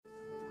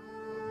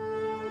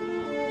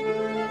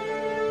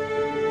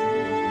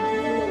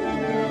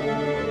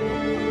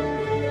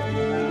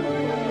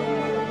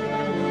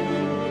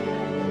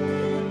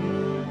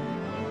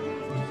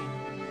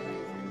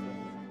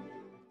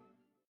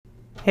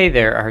Hey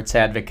there, arts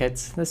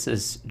advocates. This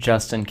is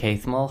Justin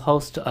Cathmal,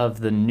 host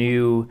of the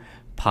new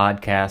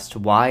podcast,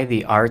 Why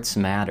the Arts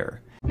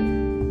Matter.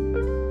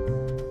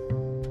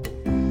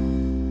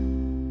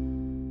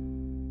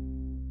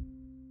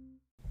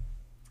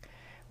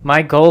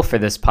 My goal for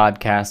this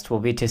podcast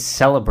will be to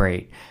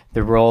celebrate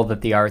the role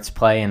that the arts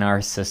play in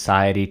our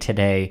society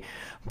today,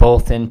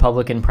 both in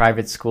public and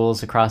private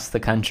schools across the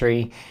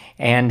country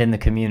and in the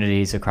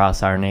communities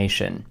across our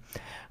nation.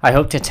 I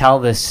hope to tell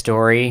this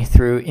story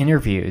through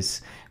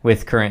interviews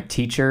with current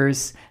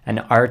teachers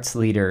and arts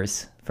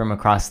leaders from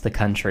across the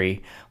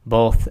country,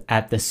 both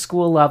at the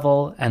school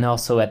level and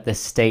also at the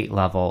state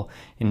level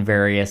in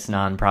various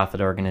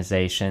nonprofit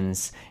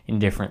organizations in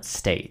different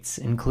states,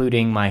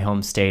 including my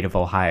home state of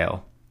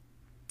Ohio.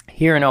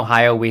 Here in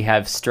Ohio, we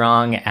have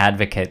strong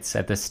advocates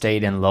at the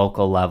state and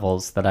local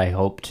levels that I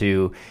hope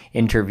to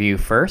interview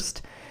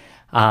first,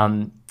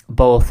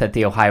 both at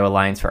the Ohio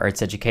Alliance for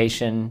Arts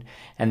Education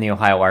and the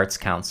Ohio Arts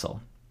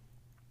Council.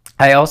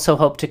 I also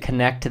hope to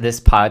connect this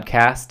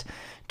podcast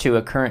to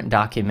a current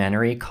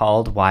documentary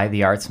called Why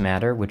the Arts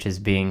Matter, which is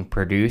being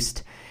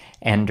produced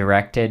and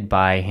directed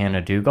by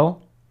Hannah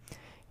Dougal.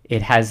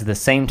 It has the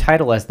same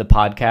title as the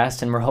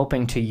podcast, and we're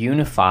hoping to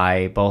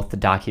unify both the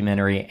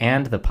documentary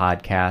and the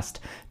podcast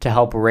to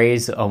help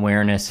raise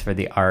awareness for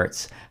the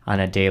arts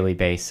on a daily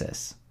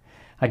basis.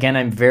 Again,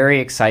 I'm very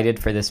excited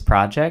for this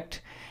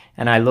project,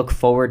 and I look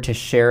forward to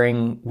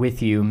sharing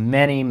with you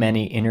many,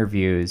 many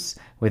interviews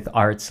with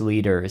arts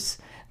leaders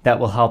that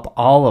will help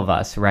all of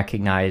us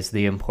recognize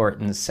the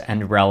importance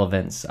and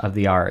relevance of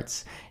the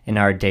arts in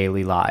our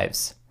daily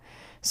lives.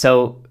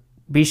 So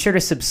be sure to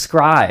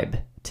subscribe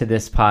to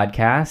this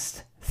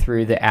podcast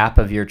through the app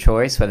of your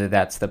choice, whether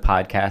that's the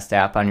podcast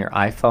app on your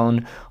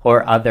iPhone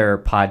or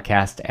other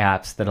podcast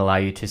apps that allow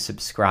you to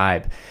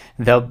subscribe.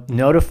 They'll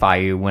notify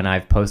you when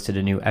I've posted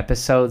a new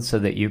episode so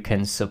that you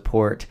can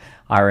support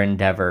our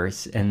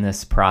endeavors in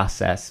this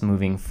process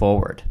moving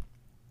forward.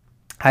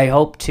 I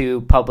hope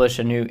to publish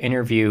a new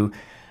interview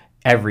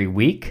every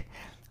week,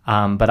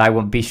 but I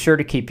will be sure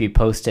to keep you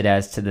posted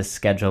as to the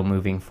schedule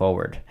moving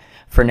forward.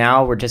 For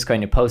now, we're just going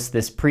to post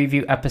this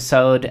preview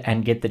episode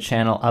and get the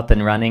channel up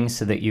and running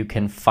so that you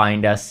can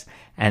find us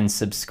and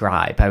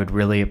subscribe. I would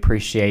really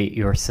appreciate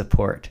your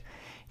support.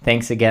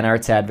 Thanks again,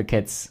 arts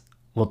advocates.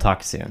 We'll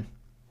talk soon.